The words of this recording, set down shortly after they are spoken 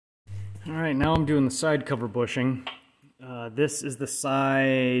Alright, now I'm doing the side cover bushing. This is the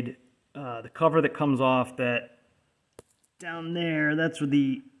side, the cover that comes off that down there, that's where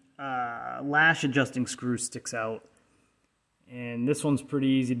the lash adjusting screw sticks out. And this one's pretty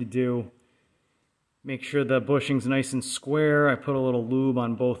easy to do. Make sure the bushing's nice and square. I put a little lube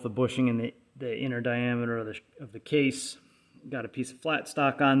on both the bushing and the inner diameter of the case. Got a piece of flat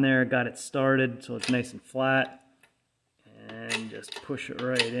stock on there, got it started so it's nice and flat. And just push it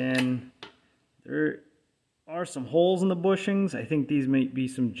right in. There are some holes in the bushings. I think these might be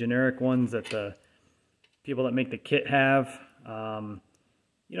some generic ones that the people that make the kit have.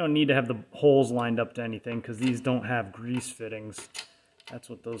 You don't need to have the holes lined up to anything because these don't have grease fittings. That's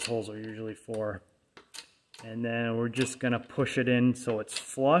what those holes are usually for. And then we're just going to push it in so it's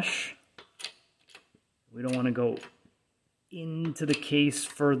flush. We don't want to go into the case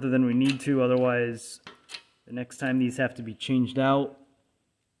further than we need to, otherwise the next time these have to be changed out,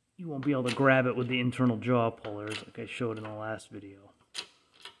 you won't be able to grab it with the internal jaw pullers like I showed in the last video.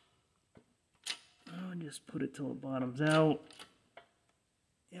 I'll just put it till it bottoms out.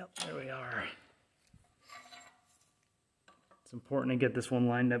 Yep, there we are. It's important to get this one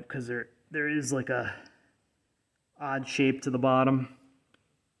lined up because there is like a odd shape to the bottom.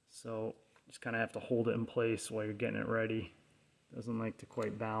 So just kind of have to hold it in place while you're getting it ready. Doesn't like to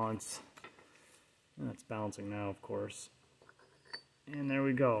quite balance. And it's balancing now, of course. And there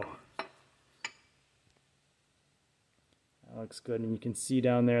we go. That looks good. And you can see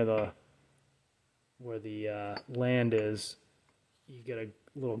down there where the land is. You get a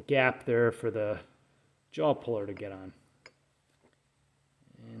little gap there for the jaw puller to get on.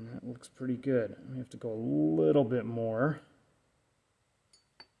 And that looks pretty good. We have to go a little bit more.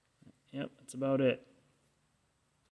 Yep, that's about it.